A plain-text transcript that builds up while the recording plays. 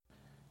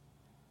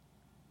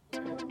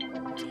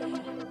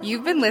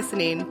You've been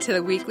listening to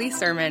the weekly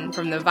sermon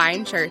from the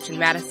Vine Church in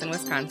Madison,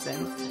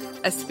 Wisconsin,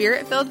 a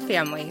spirit-filled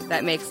family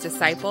that makes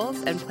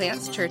disciples and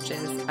plants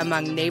churches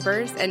among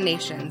neighbors and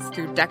nations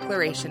through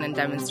declaration and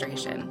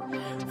demonstration.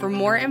 For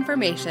more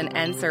information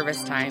and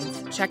service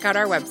times, check out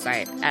our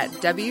website at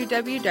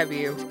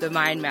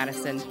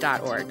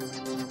www.thevinemadison.org.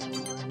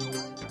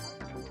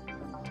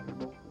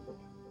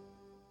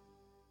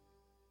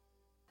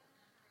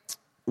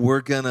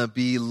 We're going to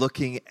be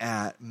looking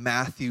at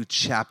Matthew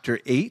chapter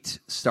 8,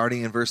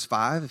 starting in verse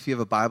 5. If you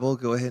have a Bible,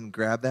 go ahead and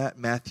grab that.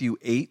 Matthew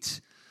 8,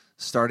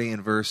 starting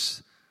in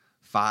verse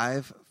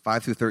 5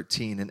 through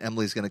 13. And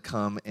Emily's going to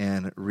come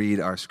and read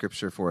our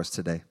scripture for us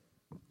today.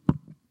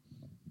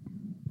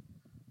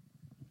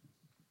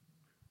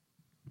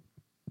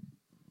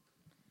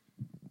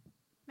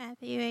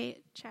 Matthew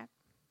 8,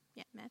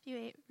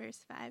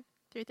 verse 5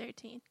 through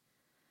 13.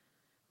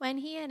 When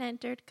he had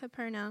entered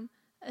Capernaum,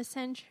 a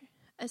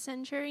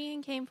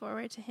centurion came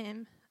forward to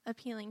him,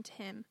 appealing to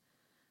him,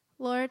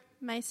 "Lord,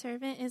 my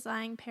servant is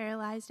lying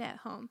paralyzed at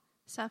home,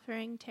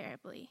 suffering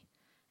terribly."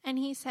 And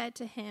he said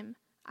to him,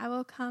 "I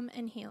will come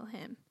and heal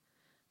him."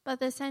 But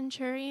the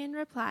centurion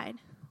replied,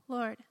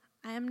 "Lord,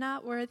 I am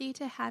not worthy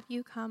to have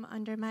you come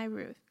under my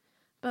roof,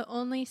 but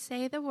only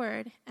say the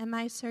word, and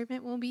my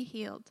servant will be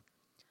healed.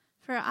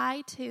 For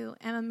I too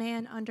am a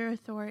man under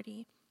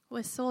authority,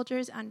 with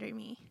soldiers under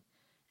me.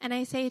 And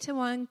I say to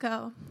one,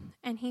 'Go,'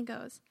 and he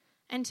goes,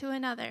 and to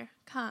another,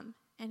 'Come,'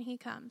 and he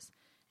comes,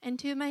 and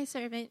to my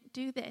servant,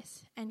 'Do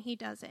this,' and he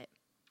does it."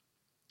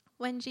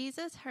 When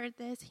Jesus heard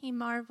this, he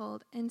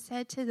marveled and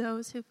said to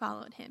those who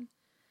followed him,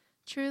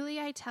 "Truly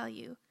I tell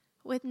you,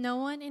 with no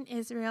one in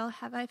Israel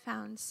have I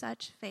found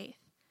such faith.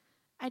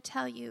 I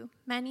tell you,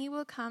 many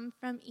will come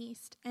from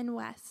east and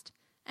west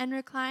and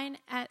recline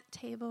at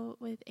table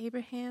with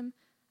Abraham,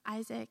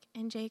 Isaac,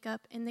 and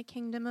Jacob in the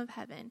kingdom of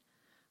heaven,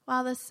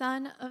 while the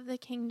Son of the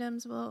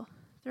kingdoms will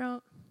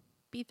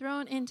be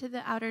thrown into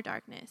the outer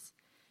darkness.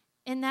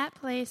 In that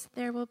place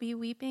there will be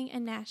weeping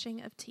and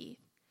gnashing of teeth."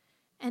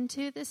 And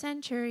to the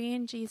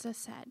centurion Jesus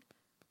said,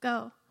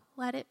 "Go,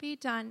 let it be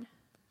done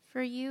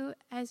for you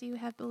as you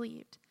have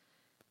believed."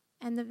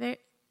 And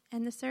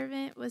the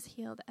servant was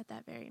healed at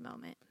that very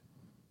moment.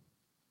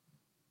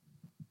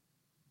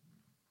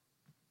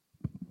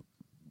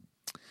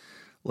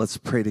 Let's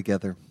pray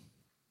together.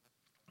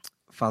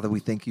 Father, we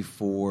thank you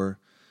for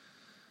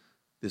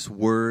this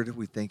word.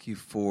 We thank you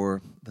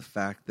for the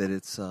fact that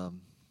it's a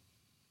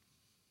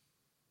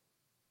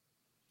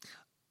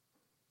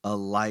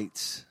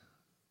light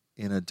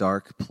in a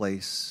dark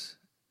place,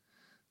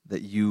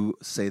 that you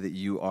say that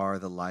you are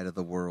the light of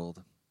the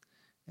world,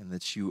 and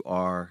that you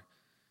are,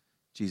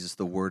 Jesus,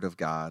 the Word of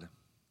God.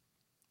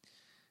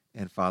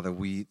 And Father,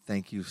 we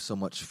thank you so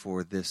much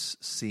for this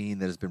scene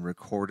that has been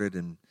recorded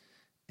and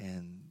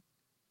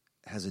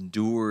has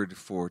endured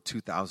for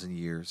 2,000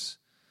 years,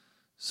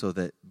 so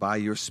that by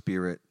your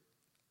Spirit,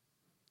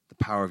 the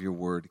power of your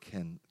word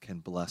can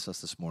bless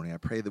us this morning. I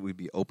pray that we'd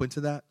be open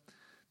to that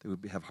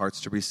we'd have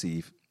hearts to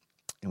receive,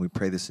 and we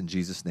pray this in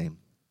Jesus' name.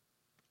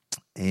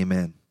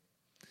 Amen.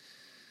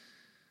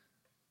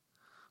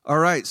 All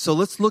right, so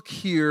let's look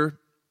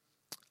here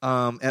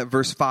at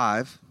verse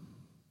 5,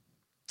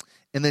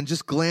 and then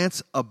just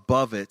glance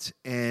above it,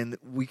 and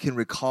we can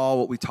recall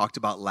what we talked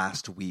about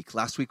last week.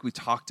 Last week we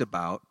talked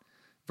about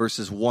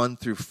verses 1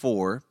 through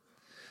 4,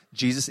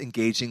 Jesus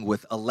engaging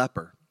with a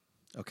leper,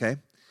 okay?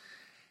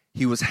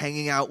 He was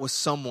hanging out with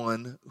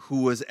someone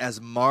who was as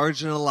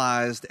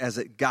marginalized as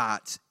it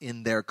got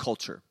in their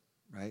culture,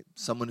 right?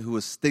 Someone who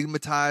was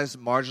stigmatized,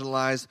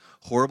 marginalized,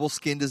 horrible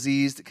skin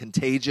disease,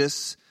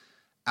 contagious,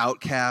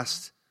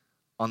 outcast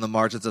on the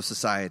margins of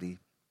society.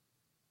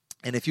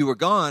 And if you were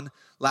gone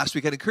last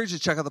week, I'd encourage you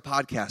to check out the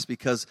podcast,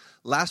 because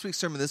last week's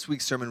sermon, this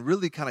week's sermon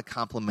really kind of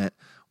complement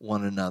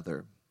one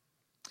another.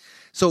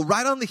 So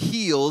right on the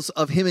heels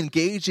of him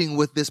engaging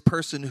with this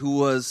person who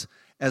was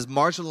as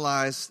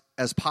marginalized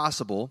as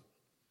possible,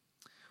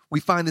 we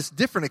find this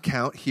different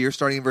account here,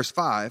 starting in verse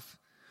 5.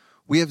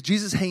 We have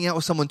Jesus hanging out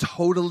with someone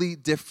totally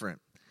different.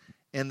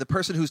 And the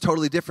person who's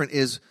totally different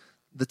is,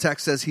 the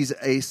text says, he's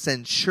a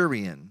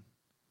centurion.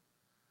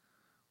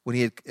 When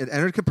he had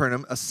entered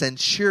Capernaum, a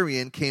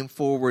centurion came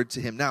forward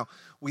to him. Now,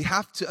 we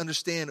have to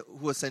understand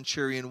who a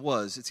centurion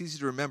was. It's easy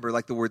to remember,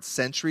 like the word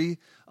century,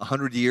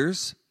 100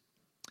 years.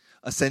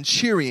 A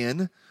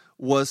centurion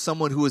was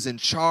someone who was in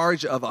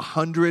charge of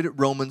 100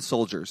 Roman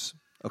soldiers,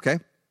 okay?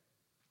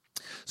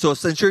 So a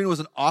centurion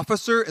was an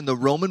officer in the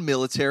Roman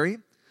military,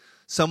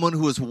 someone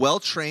who was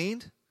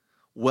well-trained,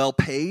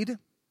 well-paid,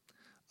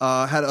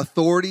 had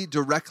authority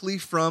directly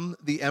from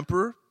the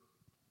emperor.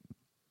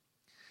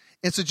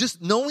 And so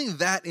just knowing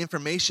that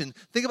information,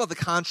 think about the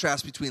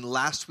contrast between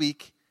last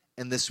week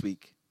and this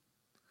week.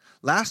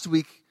 Last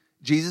week,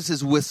 Jesus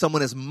is with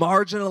someone as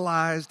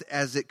marginalized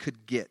as it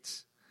could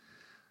get.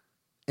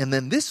 And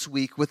then this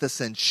week, with a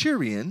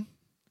centurion,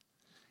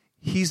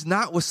 he's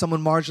not with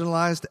someone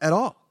marginalized at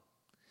all.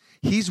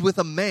 He's with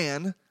a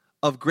man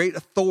of great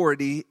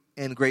authority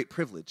and great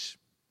privilege,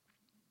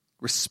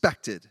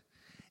 respected.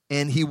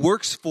 and he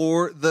works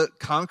for the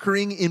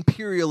conquering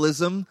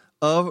imperialism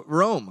of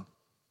Rome.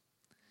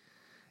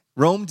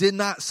 Rome did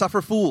not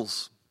suffer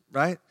fools,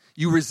 right?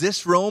 You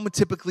resist Rome,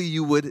 typically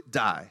you would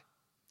die.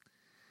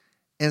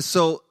 And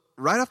so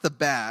right off the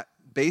bat,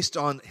 based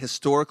on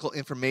historical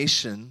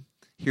information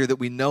here that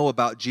we know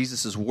about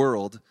Jesus'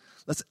 world,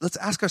 let's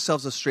ask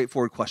ourselves a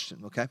straightforward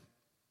question, okay?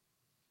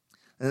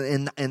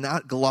 And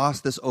not gloss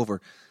this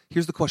over.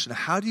 Here's the question.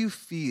 How do you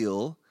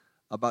feel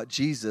about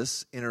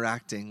Jesus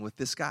interacting with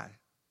this guy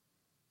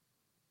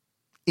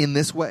in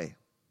this way?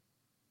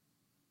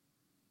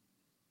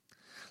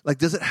 Like,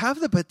 does it have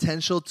the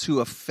potential to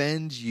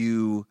offend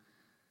you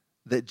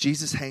that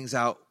Jesus hangs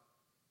out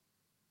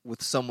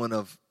with someone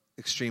of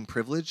extreme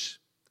privilege?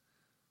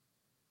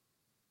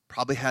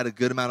 Probably had a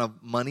good amount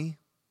of money.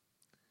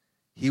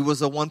 He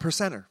was a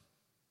 1%er.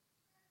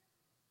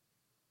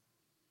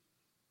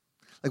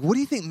 Like, what do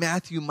you think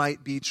Matthew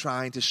might be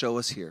trying to show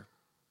us here?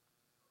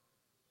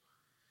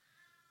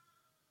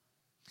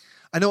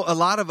 I know a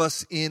lot of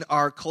us in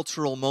our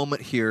cultural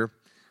moment here,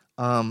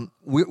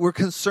 we're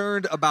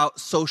concerned about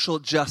social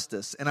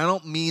justice, and I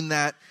don't mean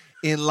that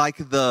in like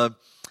the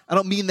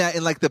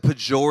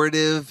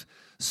pejorative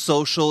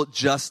social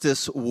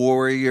justice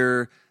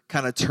warrior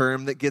kind of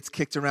term that gets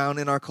kicked around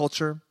in our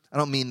culture. I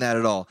don't mean that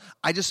at all.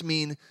 I just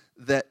mean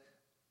that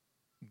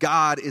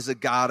God is a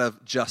God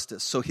of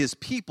justice, so his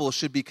people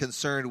should be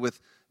concerned with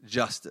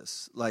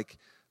justice. Like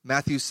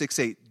Matthew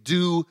 6:8,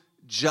 do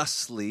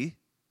justly,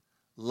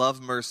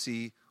 love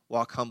mercy,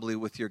 walk humbly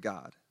with your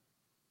God.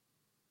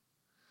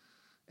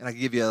 And I can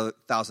give you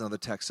 1,000 other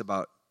texts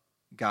about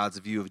God's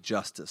view of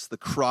justice. The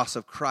cross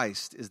of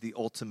Christ is the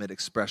ultimate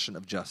expression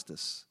of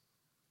justice.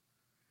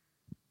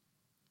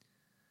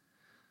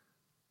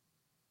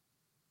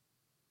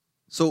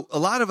 So a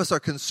lot of us are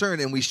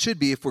concerned, and we should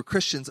be if we're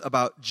Christians,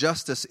 about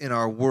justice in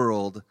our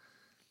world.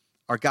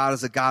 Our God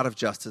is a God of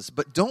justice.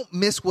 But don't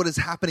miss what is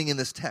happening in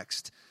this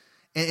text.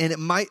 And it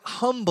might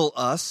humble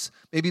us,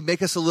 maybe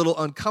make us a little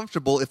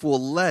uncomfortable if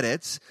we'll let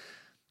it.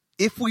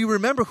 If we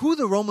remember who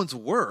the Romans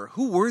were,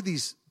 who were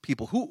these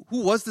people? Who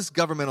was this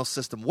governmental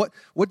system? What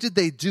did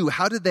they do?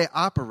 How did they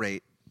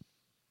operate?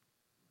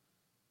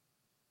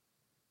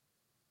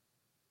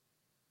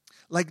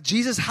 Like,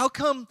 Jesus, how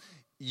come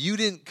you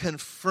didn't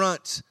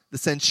confront the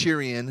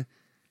centurion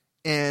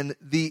and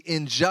the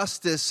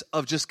injustice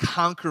of just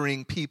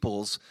conquering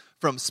peoples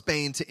from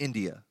Spain to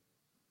India?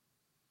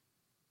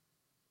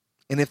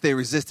 And if they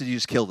resisted, you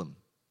just killed them.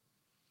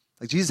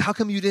 Like, Jesus, how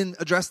come you didn't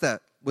address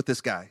that with this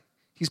guy?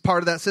 He's part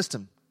of that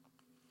system.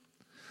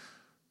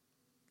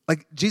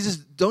 Like, Jesus,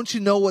 don't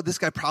you know what this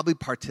guy probably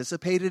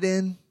participated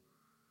in?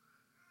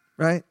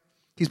 Right?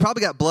 He's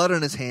probably got blood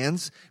on his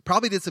hands.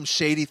 Probably did some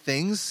shady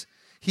things.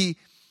 He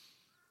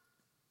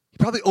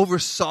probably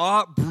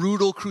oversaw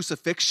brutal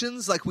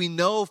crucifixions. Like, we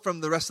know from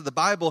the rest of the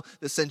Bible,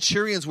 the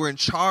centurions were in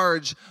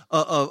charge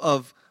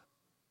of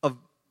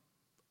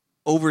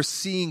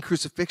overseeing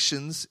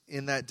crucifixions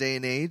in that day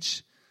and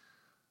age.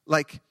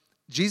 Like,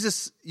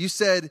 Jesus, you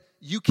said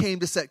you came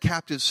to set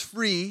captives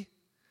free,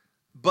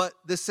 but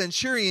the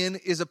centurion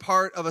is a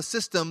part of a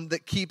system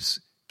that keeps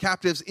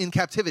captives in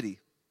captivity.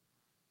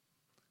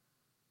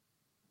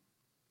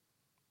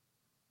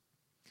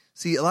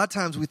 See, a lot of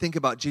times we think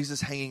about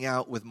Jesus hanging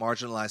out with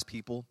marginalized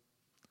people,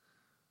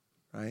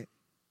 right?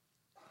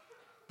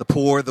 The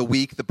poor, the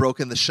weak, the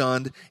broken, the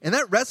shunned. And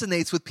that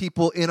resonates with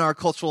people in our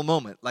cultural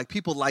moment. Like,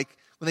 people like,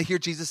 when they hear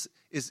Jesus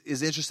is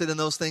interested in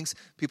those things,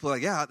 people are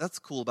like, yeah, that's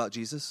cool about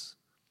Jesus.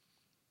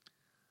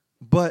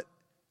 But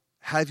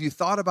have you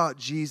thought about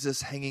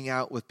Jesus hanging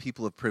out with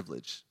people of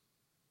privilege?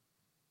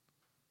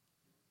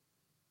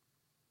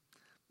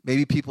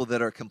 Maybe people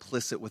that are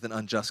complicit with an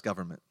unjust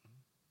government.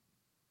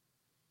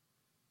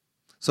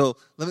 So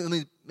let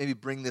me maybe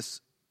bring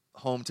this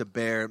home to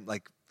bear,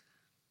 like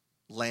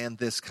land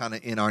this kind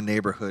of in our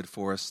neighborhood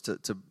for us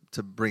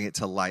to bring it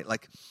to light.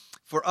 Like,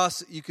 for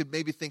us, you could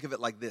maybe think of it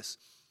like this.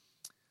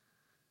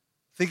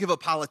 Think of a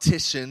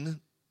politician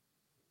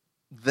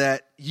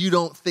that you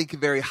don't think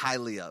very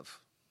highly of.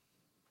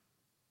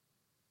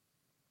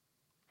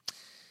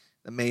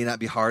 That may not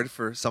be hard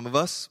for some of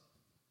us.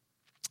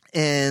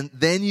 And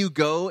then you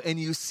go and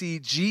you see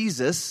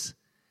Jesus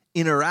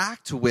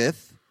interact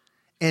with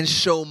and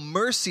show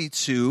mercy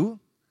to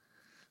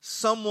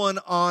someone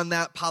on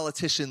that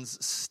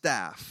politician's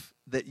staff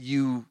that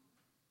you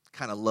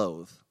kind of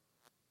loathe.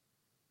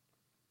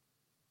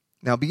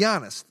 Now, be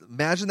honest.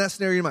 Imagine that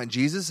scenario in mind.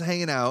 Jesus is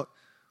hanging out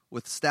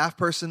with staff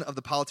person of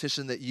the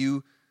politician that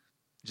you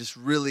just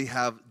really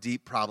have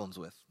deep problems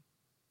with.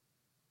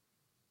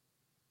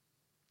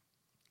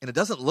 And it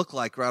doesn't look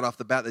like right off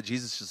the bat that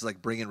Jesus is just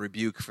like bringing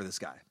rebuke for this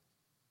guy.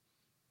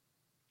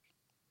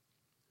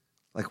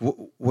 Like,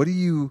 what are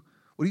you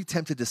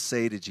tempted to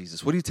say to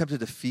Jesus? What are you tempted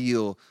to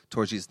feel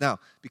towards Jesus? Now,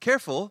 be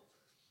careful,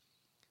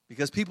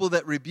 because people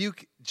that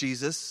rebuke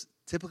Jesus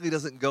typically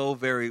doesn't go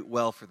very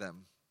well for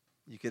them.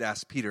 You could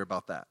ask Peter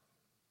about that.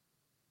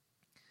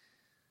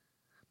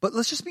 But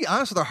let's just be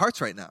honest with our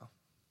hearts right now,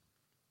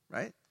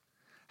 right?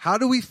 How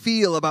do we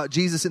feel about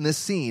Jesus in this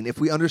scene if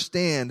we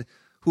understand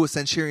who a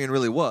centurion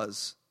really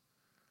was.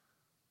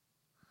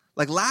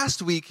 Like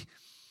last week,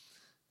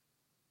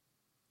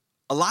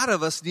 a lot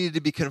of us needed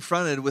to be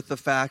confronted with the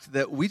fact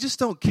that we just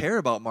don't care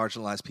about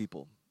marginalized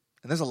people.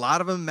 And there's a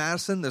lot of them in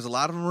Madison. There's a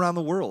lot of them around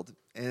the world.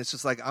 And it's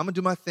just like, I'm going to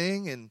do my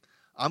thing, and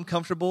I'm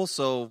comfortable,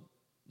 so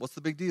what's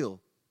the big deal?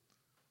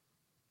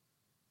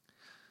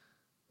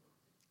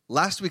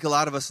 Last week, a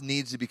lot of us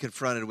needed to be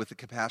confronted with the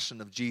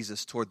compassion of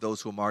Jesus toward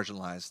those who are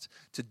marginalized.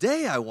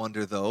 Today, I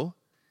wonder, though,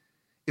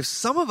 if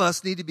some of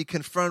us need to be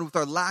confronted with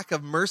our lack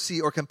of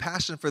mercy or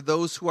compassion for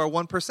those who are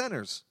one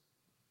percenters.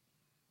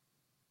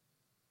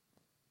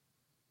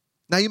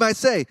 Now, you might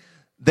say,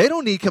 they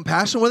don't need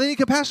compassion. What do they need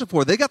compassion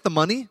for? They got the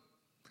money.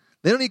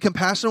 They don't need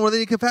compassion. What do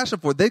they need compassion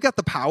for? They've got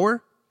the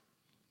power.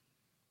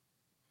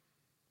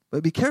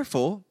 But be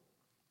careful.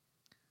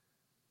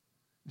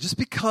 Just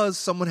because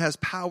someone has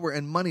power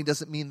and money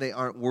doesn't mean they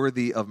aren't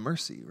worthy of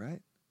mercy,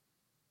 right?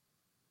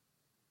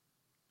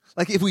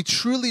 Like if we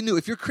truly knew,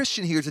 if you're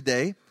Christian here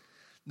today,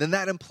 then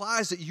that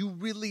implies that you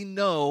really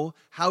know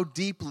how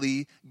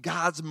deeply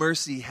God's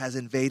mercy has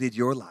invaded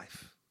your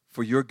life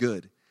for your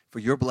good, for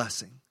your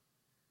blessing.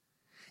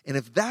 And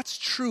if that's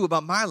true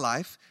about my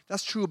life,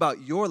 that's true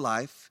about your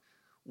life,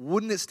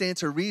 wouldn't it stand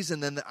to reason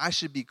then that I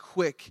should be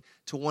quick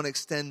to want to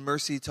extend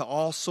mercy to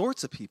all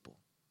sorts of people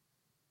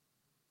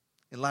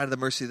in light of the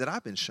mercy that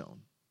I've been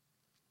shown?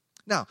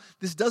 Now,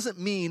 this doesn't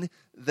mean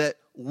that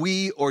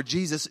we or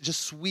Jesus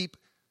just sweep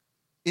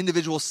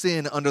individual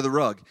sin under the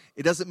rug.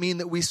 It doesn't mean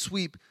that we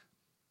sweep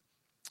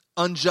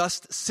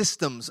unjust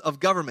systems of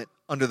government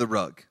under the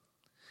rug.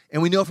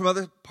 And we know from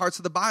other parts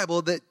of the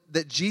Bible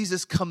that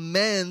Jesus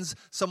commends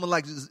someone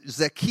like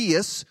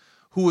Zacchaeus,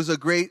 who was a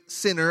great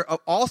sinner,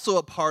 also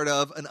a part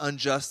of an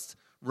unjust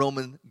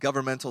Roman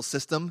governmental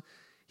system.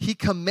 He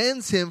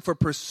commends him for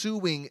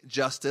pursuing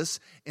justice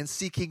and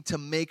seeking to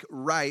make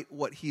right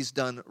what he's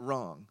done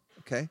wrong,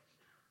 okay?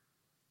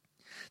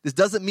 This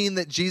doesn't mean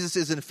that Jesus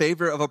is in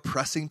favor of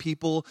oppressing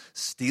people,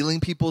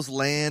 stealing people's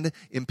land,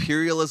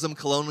 imperialism,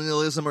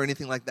 colonialism, or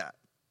anything like that.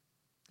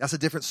 That's a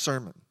different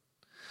sermon.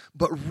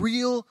 But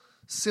real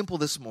simple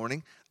this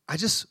morning, I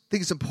just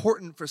think it's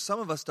important for some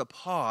of us to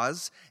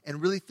pause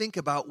and really think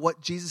about what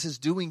Jesus is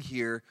doing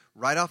here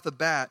right off the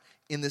bat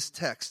in this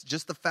text.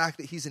 Just the fact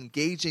that he's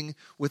engaging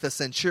with a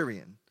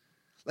centurion.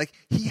 Like,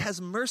 he has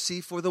mercy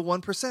for the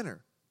one percenter.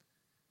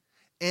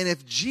 And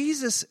if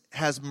Jesus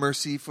has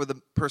mercy for the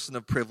person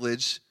of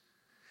privilege,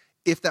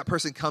 if that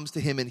person comes to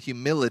him in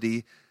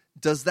humility,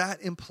 does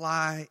that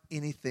imply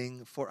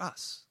anything for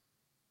us?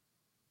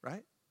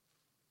 Right?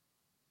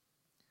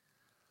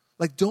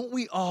 Like, don't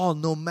we all,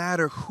 no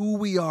matter who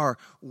we are,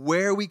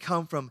 where we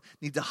come from,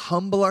 need to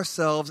humble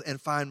ourselves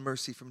and find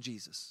mercy from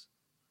Jesus?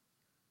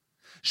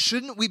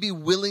 Shouldn't we be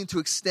willing to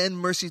extend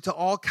mercy to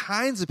all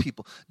kinds of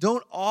people?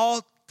 Don't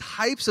all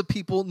types of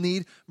people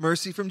need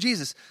mercy from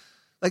Jesus?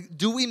 Like,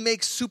 do we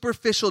make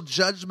superficial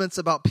judgments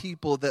about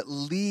people that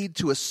lead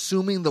to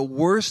assuming the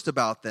worst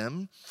about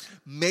them,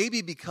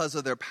 maybe because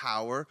of their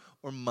power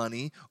or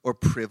money or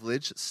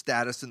privilege,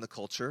 status in the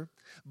culture?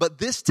 But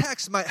this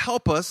text might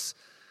help us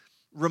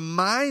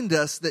remind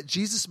us that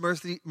Jesus'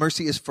 mercy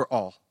is for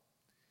all.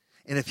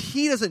 And if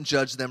he doesn't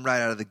judge them right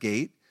out of the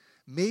gate,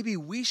 maybe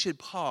we should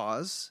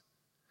pause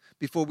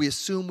before we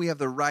assume we have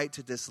the right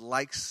to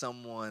dislike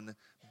someone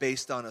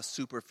based on a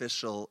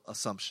superficial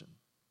assumption.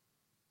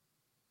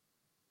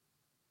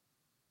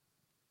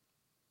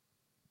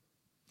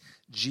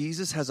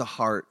 Jesus has a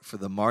heart for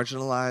the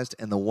marginalized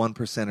and the one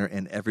percenter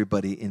and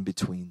everybody in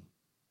between.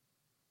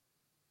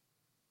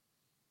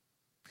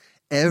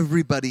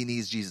 Everybody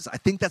needs Jesus. I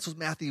think that's what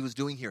Matthew was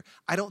doing here.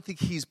 I don't think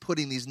he's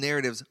putting these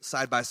narratives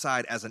side by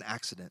side as an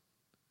accident.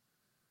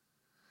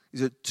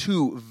 These are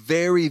two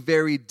very,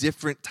 very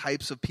different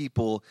types of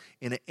people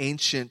in an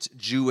ancient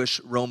Jewish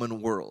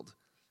Roman world.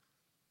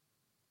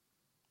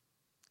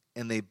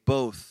 And they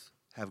both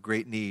have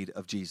great need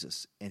of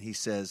Jesus. And he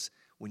says,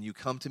 when you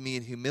come to me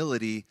in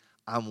humility,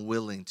 I'm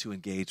willing to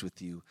engage with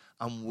you.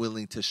 I'm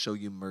willing to show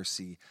you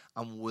mercy.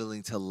 I'm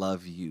willing to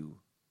love you.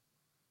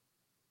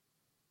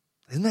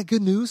 Isn't that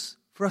good news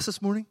for us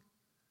this morning?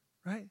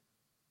 Right?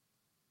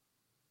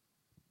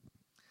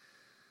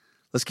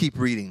 Let's keep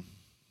reading.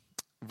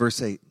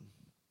 Verse 8.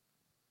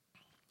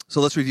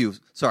 So let's review.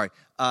 Sorry.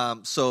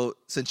 So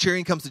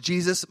centurion comes to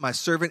Jesus. My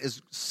servant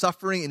is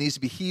suffering and needs to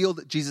be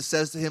healed. Jesus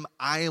says to him,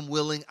 I am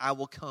willing. I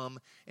will come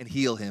and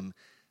heal him.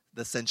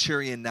 The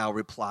centurion now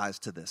replies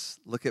to this.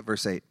 Look at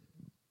verse 8.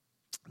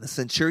 The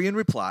centurion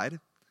replied,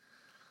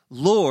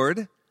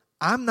 Lord,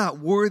 I'm not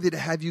worthy to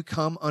have you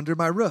come under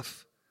my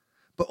roof.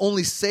 But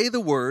only say the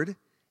word,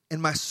 and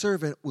my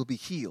servant will be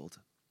healed.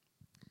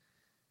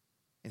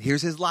 And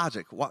here's his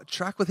logic.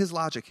 Track with his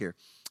logic here.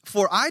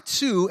 For I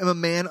too am a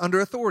man under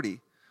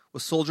authority,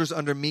 with soldiers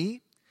under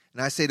me.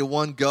 And I say to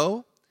one,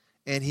 go,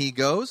 and he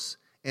goes.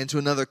 And to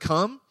another,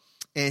 come,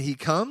 and he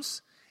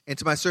comes. And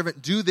to my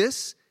servant, do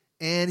this,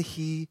 and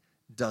he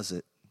does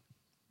it.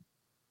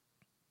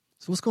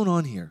 So what's going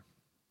on here?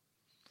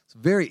 It's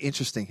very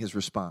interesting, his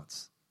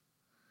response.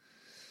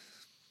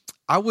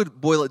 I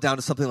would boil it down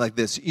to something like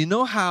this. You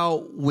know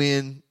how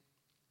when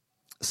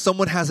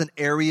someone has an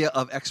area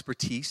of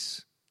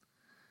expertise,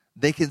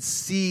 they can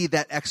see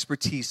that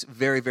expertise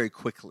very, very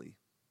quickly,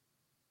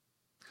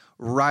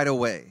 right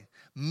away.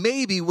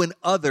 Maybe when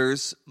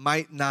others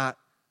might not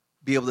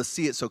be able to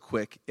see it so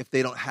quick if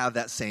they don't have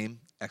that same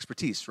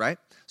expertise, right?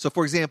 So,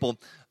 for example,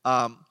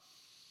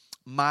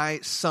 my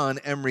son,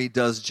 Emery,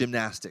 does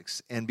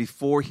gymnastics. And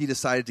before he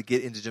decided to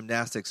get into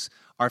gymnastics,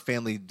 our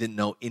family didn't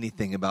know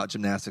anything about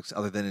gymnastics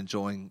other than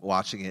enjoying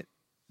watching it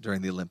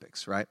during the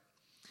Olympics, right?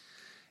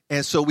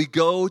 And so we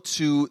go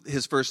to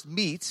his first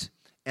meet,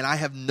 and I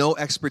have no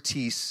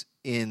expertise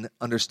in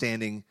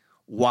understanding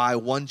why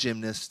one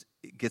gymnast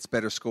gets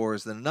better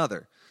scores than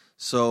another.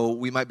 So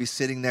we might be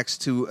sitting next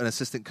to an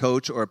assistant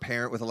coach or a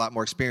parent with a lot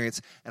more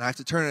experience, and I have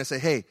to turn and say,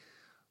 hey,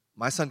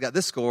 my son got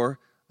this score,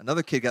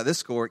 another kid got this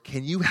score.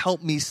 Can you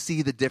help me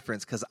see the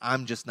difference? Because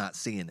I'm just not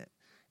seeing it.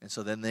 And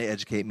so then they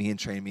educate me and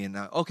train me, and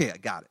okay, I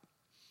got it.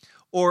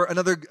 Or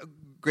another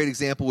great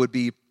example would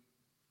be,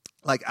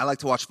 like, I like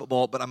to watch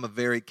football, but I'm a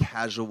very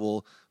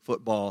casual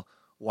football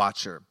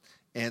watcher.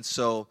 And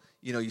so,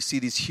 you see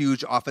these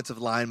huge offensive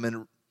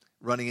linemen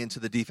running into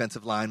the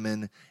defensive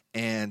linemen,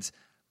 and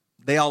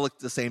they all look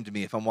the same to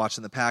me. If I'm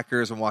watching the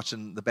Packers, I'm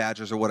watching the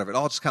Badgers or whatever, it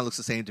all just kind of looks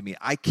the same to me.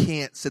 I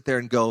can't sit there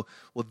and go,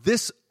 well,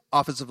 this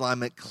offensive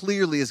lineman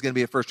clearly is going to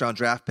be a first-round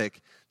draft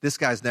pick. This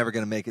guy's never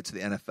going to make it to the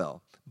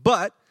NFL.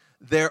 But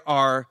there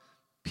are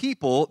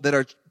people that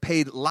are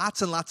paid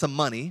lots and lots of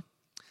money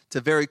to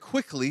very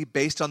quickly,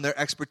 based on their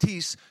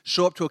expertise,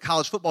 show up to a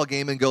college football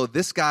game and go,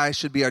 this guy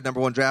should be our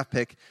number one draft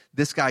pick.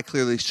 This guy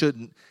clearly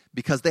shouldn't,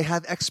 because they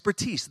have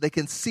expertise. They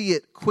can see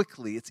it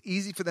quickly. It's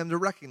easy for them to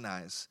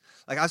recognize.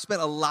 Like, I've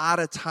spent a lot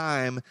of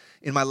time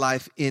in my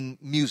life in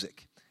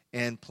music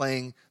and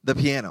playing the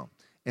piano.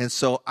 And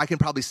so I can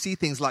probably see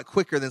things a lot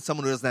quicker than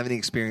someone who doesn't have any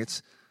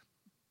experience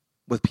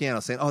with piano,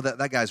 saying, oh,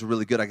 that guy's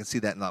really good. I can see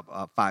that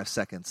in 5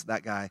 seconds.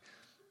 That guy,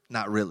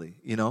 not really,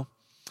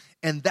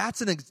 And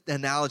that's an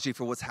analogy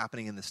for what's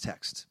happening in this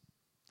text.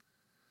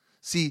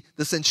 See,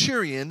 the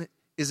centurion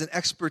is an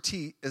expert,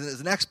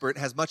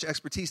 has much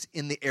expertise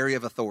in the area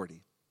of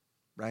authority,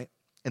 right?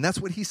 And that's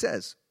what he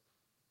says.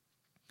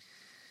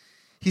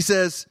 He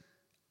says,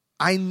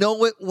 I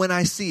know it when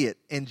I see it,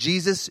 and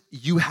Jesus,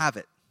 you have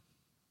it.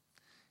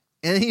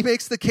 And he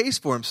makes the case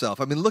for himself.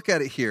 I mean, look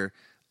at it here.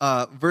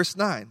 Verse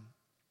 9.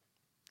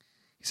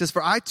 He says,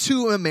 for I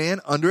too am a man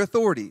under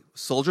authority,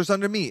 soldiers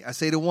under me. I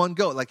say to one,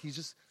 go. Like, he's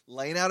just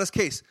laying out his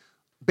case.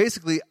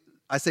 Basically,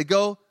 I say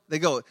go, they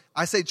go.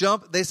 I say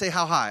jump, they say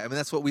how high. I mean,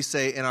 that's what we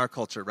say in our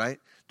culture, right?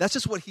 That's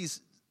just what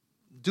he's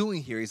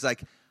doing here. He's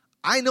like,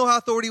 I know how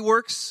authority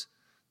works.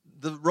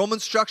 The Roman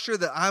structure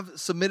that I've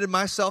submitted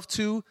myself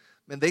to,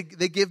 and they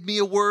give me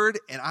a word,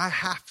 and I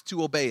have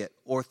to obey it,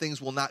 or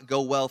things will not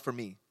go well for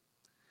me.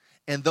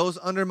 And those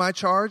under my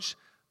charge,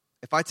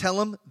 if I tell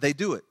them, they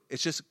do it.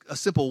 It's just a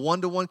simple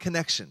one-to-one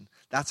connection.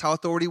 That's how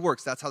authority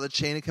works. That's how the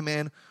chain of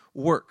command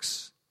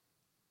works.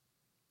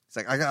 It's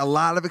like, I got a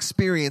lot of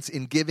experience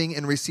in giving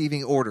and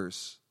receiving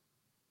orders.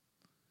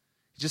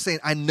 He's just saying,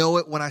 I know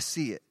it when I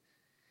see it.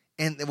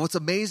 And what's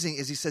amazing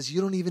is he says, you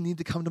don't even need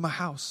to come to my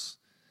house.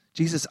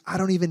 Jesus, I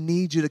don't even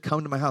need you to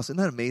come to my house. Isn't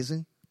that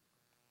amazing?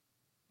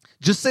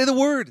 Just say the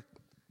word.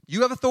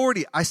 You have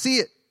authority. I see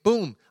it.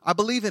 Boom. I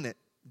believe in it.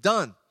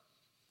 Done.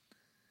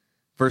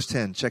 Verse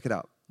 10, check it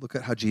out. Look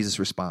at how Jesus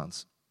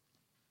responds.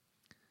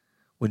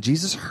 When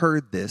Jesus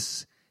heard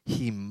this,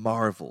 he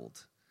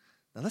marveled.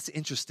 Now that's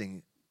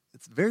interesting.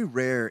 It's very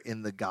rare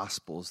in the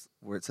Gospels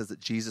where it says that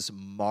Jesus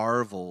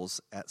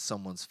marvels at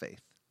someone's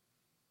faith.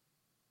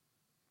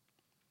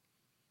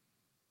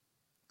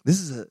 This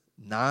is a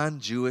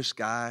non-Jewish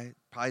guy,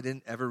 probably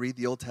didn't ever read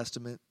the Old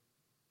Testament,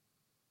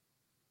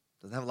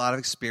 doesn't have a lot of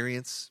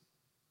experience.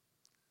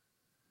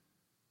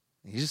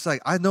 And he's just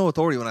like, I know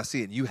authority when I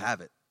see it, and you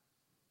have it.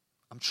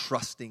 I'm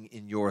trusting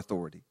in your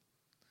authority.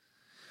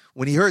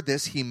 When he heard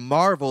this, he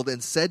marveled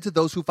and said to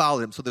those who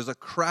followed him. So there's a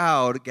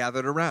crowd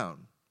gathered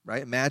around,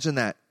 right? Imagine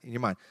that in your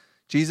mind.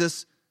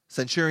 Jesus,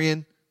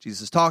 centurion,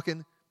 Jesus is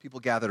talking, people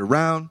gathered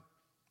around.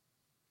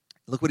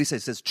 Look what he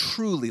says. He says,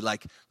 truly,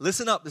 like,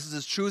 listen up. This is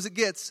as true as it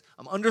gets.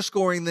 I'm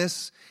underscoring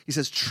this. He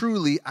says,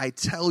 truly, I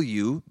tell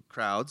you,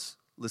 crowds,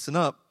 listen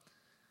up.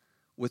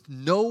 With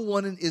no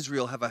one in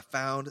Israel have I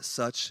found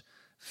such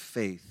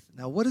faith.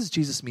 Now, what does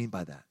Jesus mean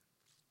by that?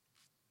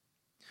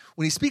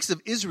 When he speaks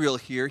of Israel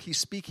here, he's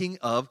speaking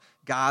of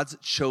God's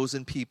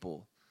chosen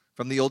people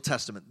from the Old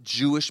Testament,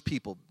 Jewish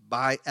people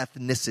by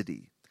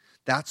ethnicity.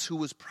 That's who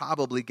was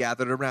probably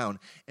gathered around.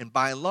 And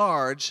by and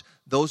large,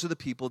 those are the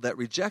people that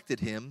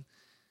rejected him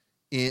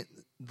in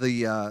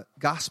the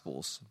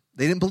Gospels.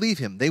 They didn't believe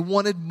him. They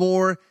wanted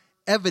more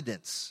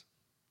evidence.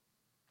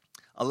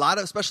 A lot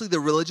of, especially the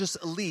religious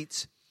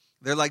elite,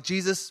 they're like,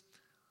 Jesus,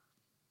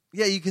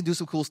 yeah, you can do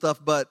some cool stuff,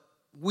 but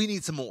we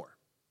need some more.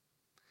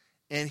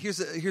 And here's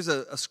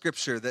a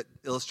scripture that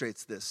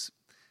illustrates this.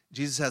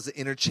 Jesus has an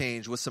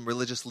interchange with some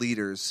religious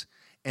leaders,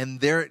 and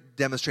they're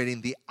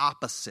demonstrating the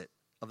opposite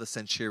of the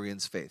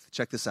centurion's faith.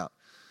 Check this out.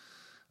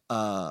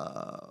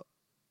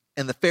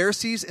 And the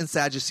Pharisees and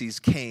Sadducees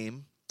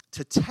came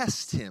to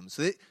test him.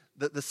 So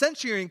the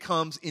centurion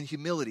comes in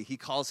humility. He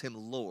calls him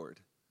Lord,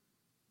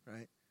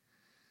 right?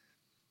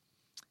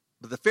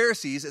 But the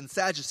Pharisees and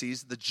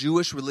Sadducees, the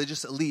Jewish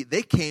religious elite,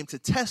 they came to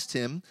test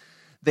him.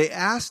 They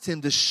asked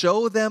him to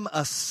show them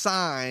a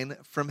sign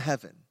from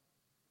heaven.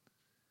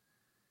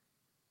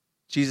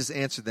 Jesus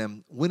answered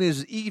them, when it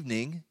is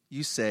evening,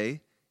 you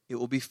say, it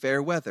will be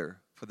fair weather,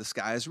 for the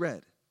sky is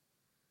red.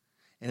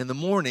 And in the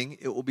morning,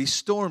 it will be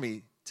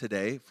stormy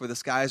today, for the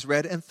sky is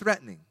red and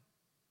threatening.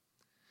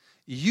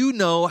 You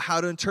know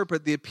how to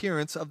interpret the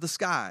appearance of the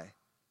sky,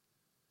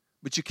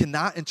 but you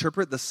cannot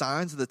interpret the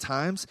signs of the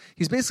times.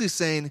 He's basically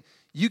saying,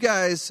 you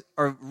guys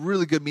are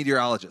really good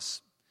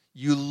meteorologists.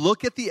 You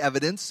look at the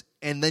evidence,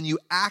 and then you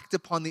act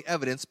upon the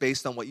evidence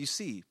based on what you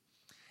see.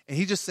 And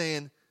he's just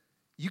saying,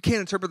 you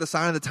can't interpret the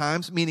sign of the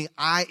times, meaning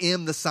I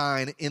am the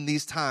sign in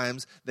these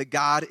times that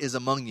God is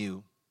among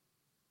you.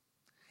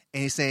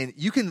 And he's saying,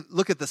 you can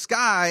look at the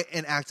sky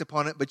and act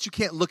upon it, but you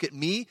can't look at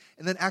me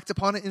and then act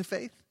upon it in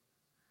faith.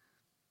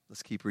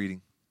 Let's keep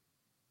reading.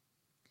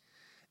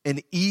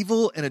 An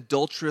evil and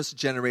adulterous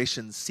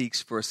generation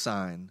seeks for a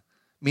sign,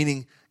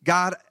 meaning,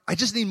 God, I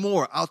just need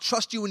more. I'll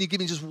trust you when you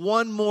give me just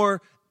one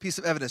more piece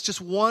of evidence,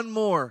 just one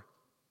more.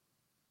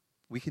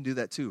 We can do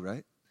that too,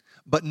 right?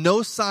 But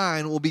no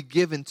sign will be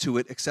given to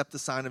it except the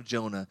sign of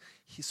Jonah.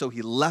 So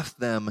he left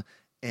them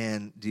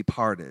and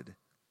departed.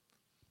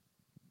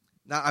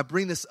 Now, I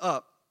bring this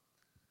up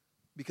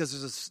because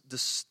there's a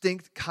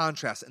distinct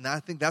contrast, and I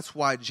think that's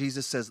why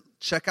Jesus says,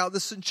 check out the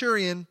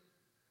centurion.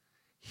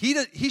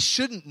 He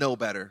shouldn't know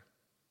better.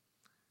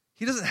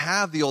 He doesn't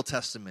have the Old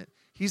Testament.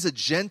 He's a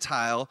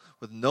Gentile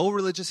with no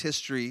religious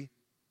history,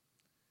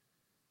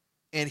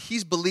 and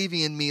he's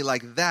believing in me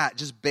like that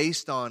just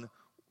based on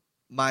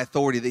my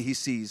authority that he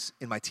sees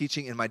in my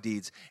teaching and my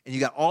deeds. And you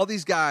got all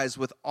these guys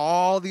with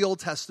all the Old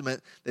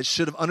Testament that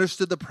should have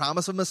understood the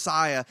promise of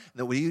Messiah,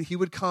 that when he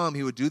would come,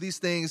 he would do these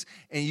things,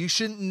 and you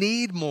shouldn't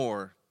need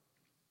more.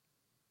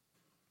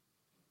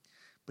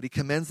 But he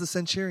commends the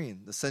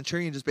centurion. The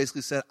centurion just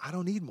basically said, I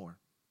don't need more.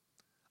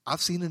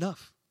 I've seen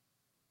enough.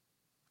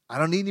 I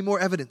don't need any more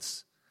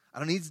evidence. I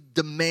don't need to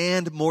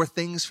demand more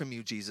things from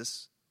you,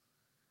 Jesus.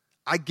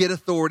 I get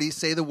authority,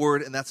 say the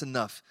word, and that's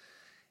enough.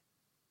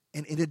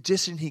 And in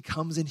addition, he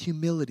comes in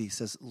humility,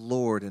 says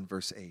Lord in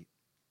verse 8.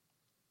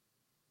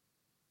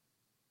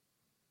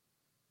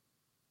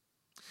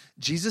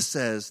 Jesus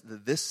says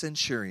that this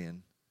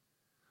centurion,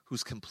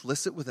 who's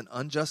complicit with an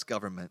unjust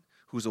government,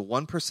 who's a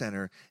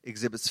one-percenter,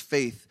 exhibits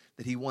faith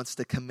that he wants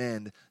to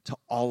commend to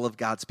all of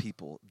God's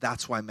people.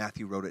 That's why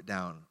Matthew wrote it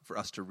down for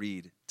us to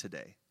read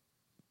today.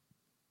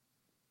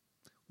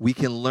 We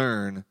can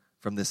learn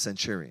from this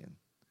centurion.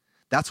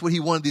 That's what he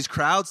wanted these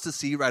crowds to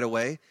see right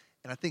away.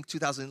 And I think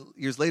 2,000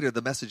 years later,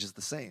 the message is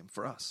the same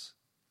for us.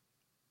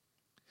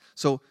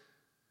 So,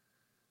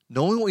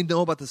 knowing what we know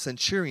about the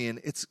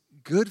centurion, it's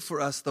good for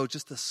us, though,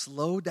 just to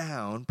slow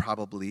down,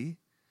 probably.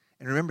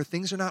 And remember,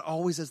 things are not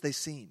always as they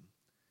seem.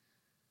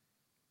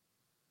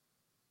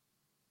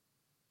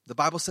 The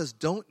Bible says,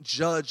 don't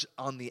judge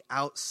on the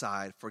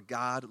outside, for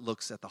God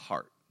looks at the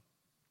heart.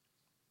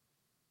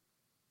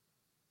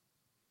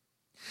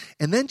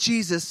 And then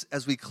Jesus,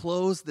 as we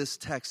close this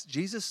text,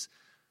 Jesus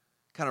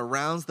kind of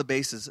rounds the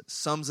bases,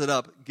 sums it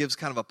up, gives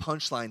kind of a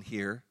punchline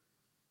here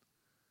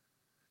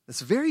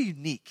that's very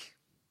unique.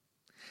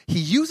 He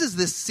uses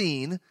this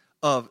scene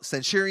of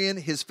centurion,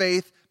 his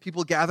faith,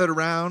 people gathered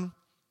around,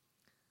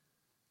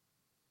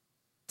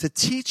 to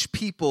teach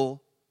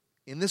people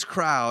in this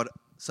crowd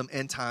some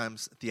end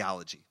times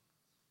theology.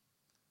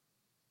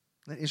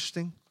 Isn't that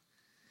interesting?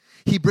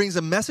 He brings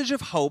a message of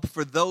hope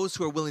for those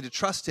who are willing to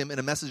trust him and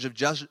a message of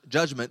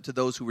judgment to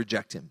those who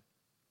reject him.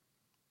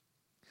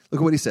 Look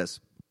at what he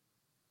says.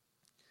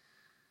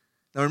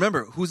 Now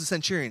remember, who's a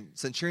centurion?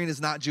 Centurion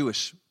is not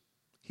Jewish.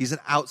 He's an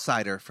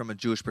outsider from a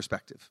Jewish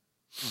perspective.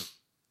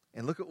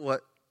 And look at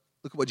what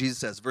Jesus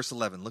says, verse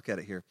 11. Look at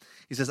it here.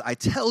 He says, I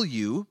tell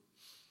you,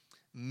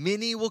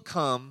 many will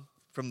come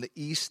from the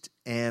east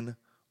and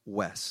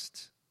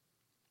west.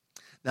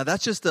 Now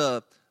that's just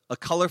a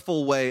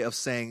colorful way of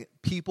saying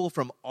people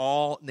from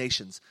all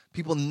nations.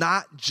 People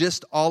not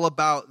just all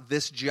about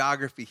this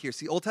geography here.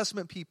 See, Old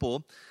Testament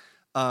people,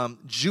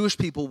 Jewish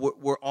people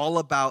were all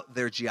about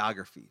their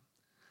geography.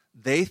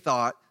 They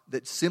thought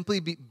that simply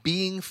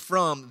being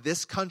from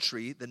this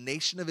country, the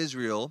nation of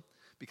Israel,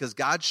 because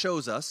God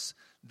chose us,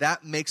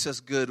 that makes us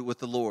good with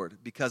the Lord,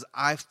 because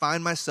I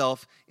find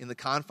myself in the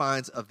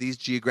confines of these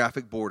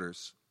geographic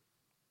borders.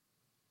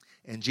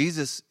 And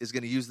Jesus is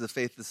going to use the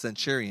faith of the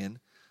centurion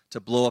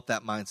to blow up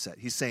that mindset.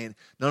 He's saying,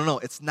 no,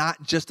 it's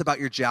not just about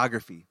your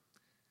geography.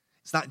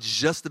 It's not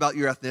just about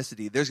your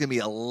ethnicity. There's going to be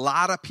a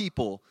lot of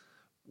people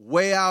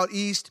way out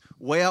east,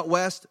 way out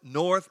west,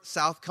 north,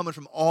 south, coming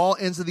from all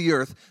ends of the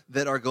earth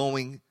that are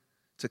going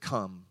to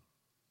come.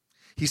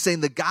 He's saying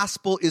the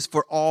gospel is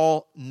for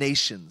all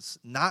nations,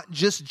 not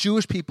just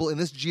Jewish people in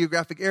this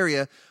geographic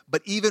area,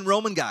 but even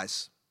Roman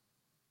guys.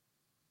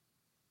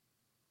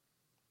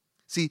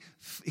 See,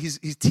 he's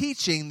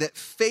teaching that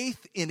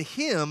faith in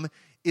him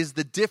is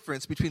the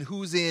difference between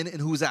who's in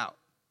and who's out.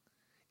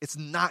 It's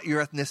not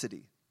your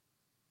ethnicity.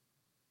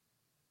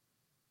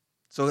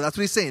 So that's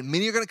what he's saying.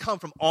 Many are going to come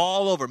from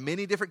all over,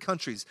 many different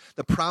countries.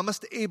 The promise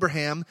to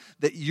Abraham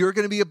that you're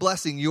going to be a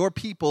blessing, your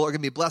people are going to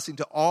be a blessing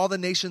to all the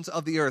nations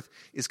of the earth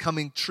is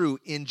coming true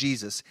in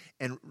Jesus.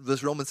 And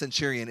this Roman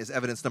centurion is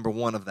evidence number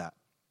one of that.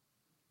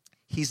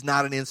 He's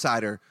not an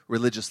insider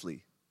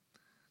religiously.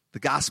 The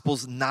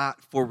gospel's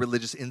not for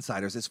religious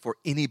insiders. It's for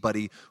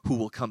anybody who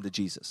will come to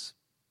Jesus.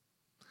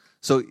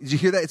 So did you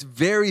hear that? It's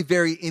very,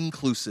 very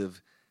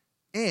inclusive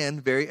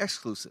and very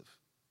exclusive.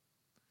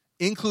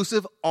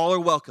 Inclusive, all are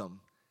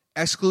welcome.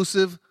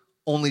 Exclusive,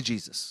 only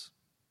Jesus.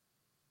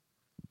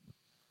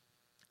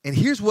 And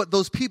here's what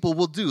those people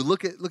will do.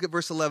 Look at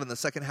verse 11, the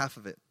second half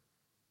of it.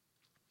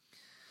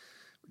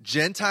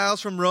 Gentiles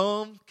from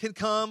Rome can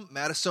come.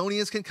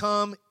 Madisonians can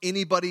come.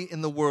 Anybody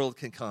in the world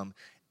can come.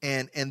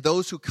 And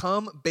those who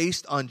come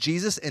based on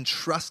Jesus and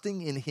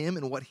trusting in him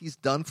and what he's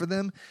done for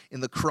them in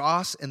the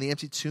cross and the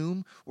empty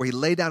tomb, where he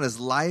laid down his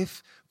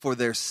life for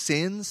their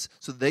sins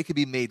so that they could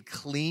be made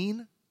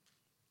clean.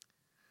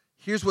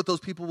 Here's what those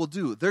people will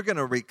do. They're going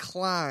to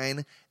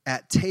recline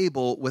at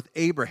table with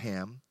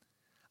Abraham,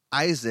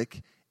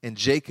 Isaac, and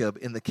Jacob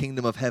in the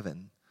kingdom of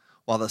heaven,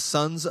 while the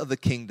sons of the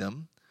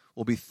kingdom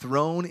will be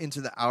thrown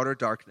into the outer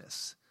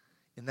darkness.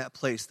 In that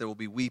place there will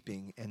be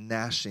weeping and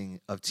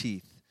gnashing of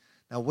teeth.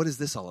 Now, what is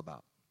this all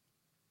about?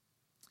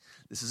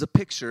 This is a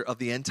picture of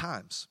the end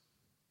times.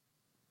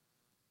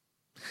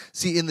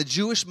 See, in the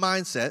Jewish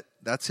mindset,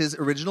 that's his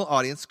original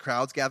audience,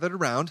 crowds gathered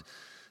around,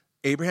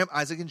 Abraham,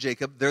 Isaac, and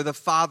Jacob, they're the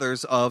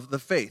fathers of the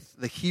faith,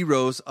 the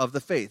heroes of the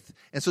faith.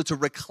 And so to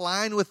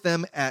recline with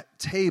them at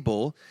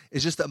table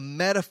is just a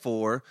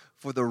metaphor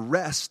for the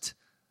rest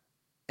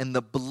and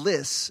the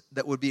bliss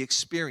that would be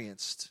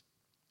experienced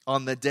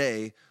on the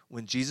day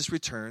when Jesus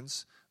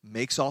returns,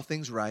 makes all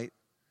things right,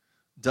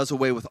 does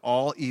away with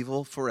all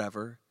evil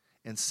forever,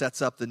 and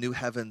sets up the new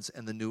heavens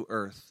and the new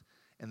earth.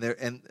 And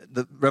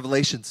the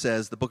Revelation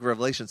says, the book of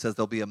Revelation says,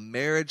 there'll be a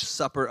marriage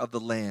supper of the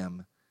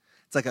Lamb.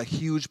 It's like a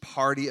huge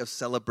party of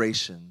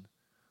celebration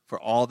for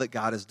all that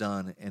God has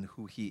done and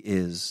who he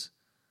is.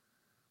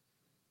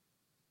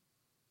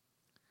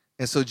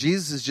 And so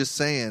Jesus is just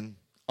saying,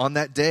 on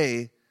that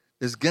day,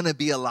 there's going to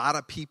be a lot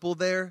of people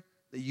there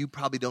that you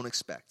probably don't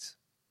expect.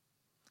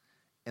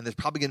 And there's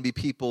probably going to be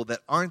people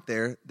that aren't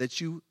there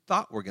that you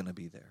thought were going to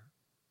be there.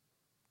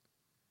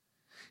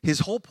 His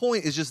whole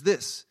point is just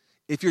this.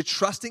 If you're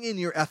trusting in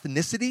your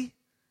ethnicity,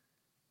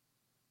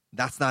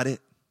 that's not it.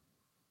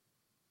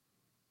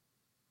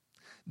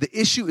 The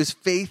issue is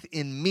faith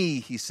in me,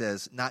 he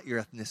says, not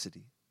your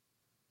ethnicity.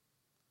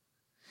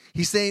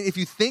 He's saying if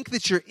you think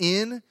that you're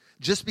in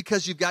just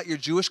because you've got your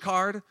Jewish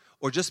card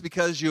or just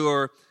because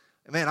you're,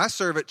 man, I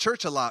serve at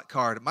church a lot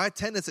card, my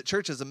attendance at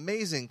church is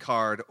amazing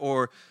card,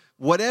 or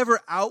whatever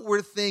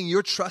outward thing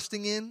you're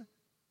trusting in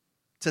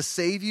to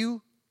save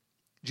you,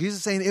 Jesus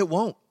is saying it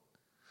won't.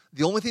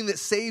 The only thing that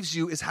saves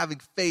you is having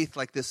faith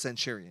like this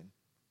centurion.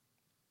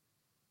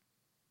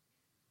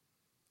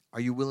 Are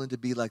you willing to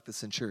be like the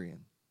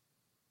centurion?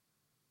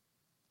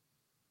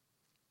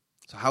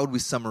 So how would we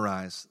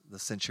summarize the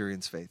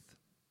centurion's faith?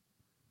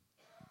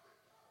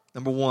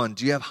 Number one,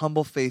 do you have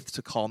humble faith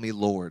to call me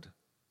Lord?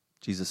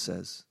 Jesus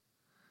says.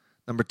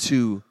 Number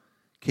two,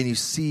 can you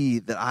see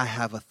that I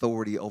have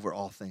authority over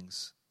all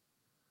things?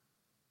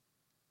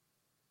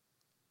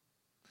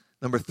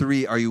 Number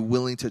three, are you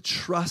willing to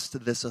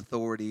trust this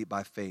authority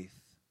by faith?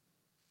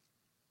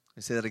 Let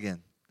me say that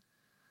again.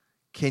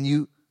 Can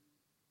you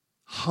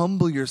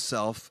humble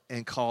yourself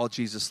and call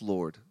Jesus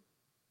Lord?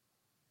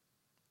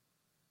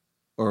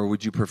 Or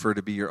would you prefer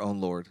to be your own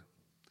Lord?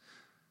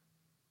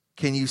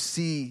 Can you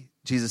see,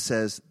 Jesus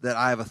says, that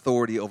I have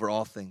authority over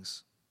all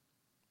things?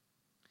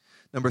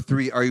 Number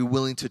three, are you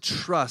willing to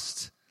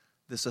trust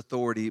this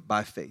authority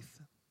by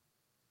faith?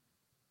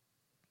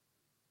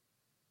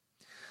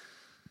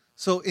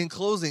 So in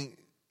closing,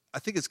 I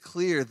think it's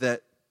clear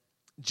that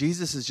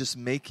Jesus is just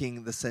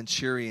making the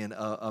centurion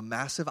a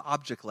massive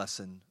object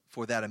lesson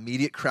for that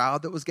immediate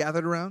crowd that was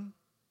gathered around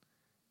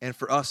and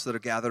for us that are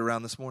gathered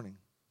around this morning.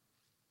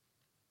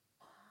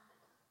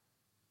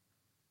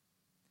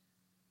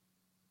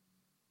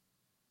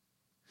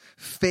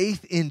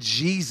 Faith in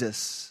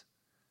Jesus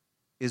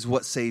is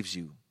what saves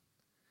you.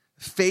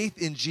 Faith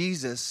in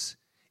Jesus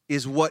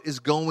is what is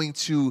going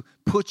to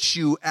put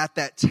you at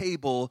that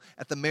table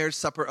at the marriage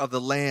supper of the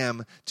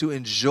Lamb to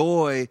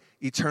enjoy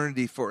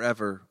eternity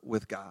forever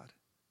with God.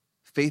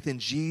 Faith in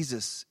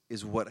Jesus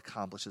is what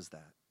accomplishes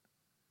that.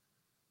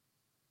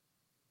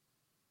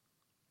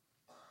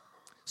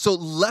 So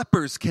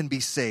lepers can be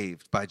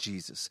saved by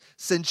Jesus.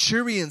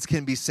 Centurions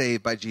can be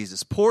saved by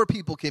Jesus. Poor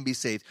people can be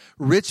saved.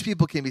 Rich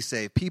people can be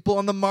saved. People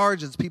on the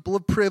margins, people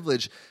of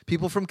privilege,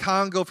 people from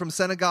Congo, from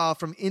Senegal,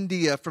 from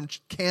India, from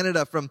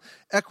Canada, from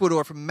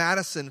Ecuador, from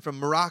Madison, from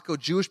Morocco,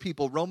 Jewish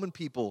people, Roman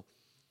people.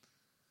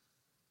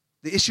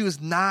 The issue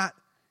is not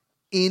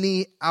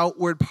any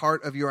outward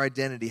part of your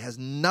identity. It has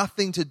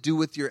nothing to do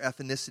with your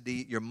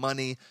ethnicity, your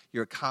money,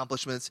 your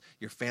accomplishments,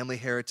 your family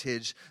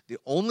heritage. The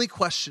only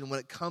question when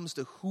it comes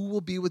to who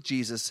will be with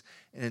Jesus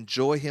and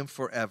enjoy him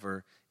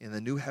forever in the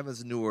new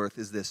heavens and new earth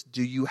is this: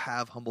 do you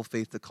have humble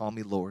faith to call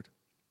me Lord?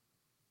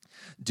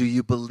 Do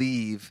you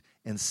believe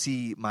and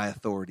see my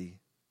authority?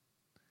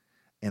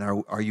 And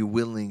are you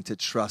willing to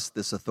trust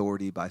this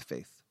authority by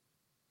faith?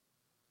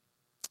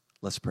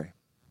 Let's pray.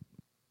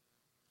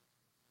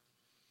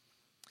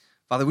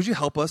 Father, would you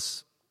help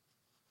us?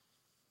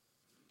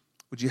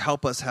 Would you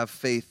help us have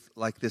faith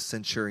like this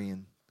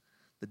centurion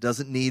that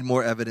doesn't need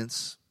more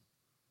evidence,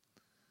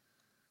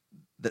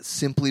 that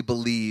simply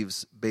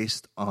believes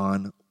based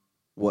on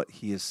what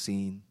he has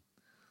seen?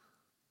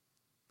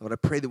 Lord, I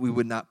pray that we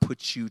would not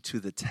put you to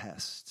the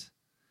test,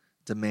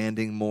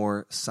 demanding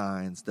more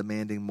signs,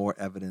 demanding more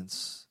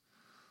evidence.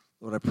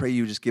 Lord, I pray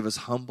you just give us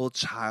humble,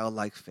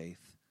 childlike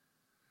faith.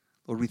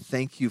 Lord, we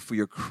thank you for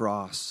your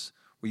cross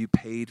where you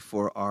paid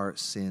for our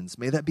sins.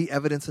 May that be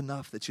evidence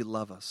enough that you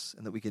love us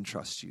and that we can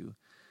trust you.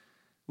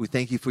 We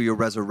thank you for your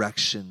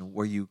resurrection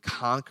where you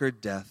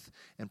conquered death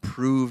and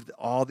proved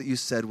all that you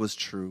said was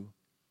true.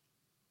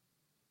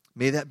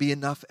 May that be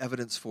enough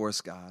evidence for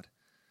us, God,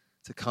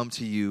 to come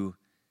to you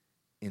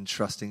in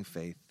trusting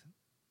faith.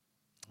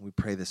 We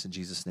pray this in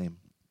Jesus' name.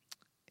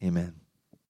 Amen.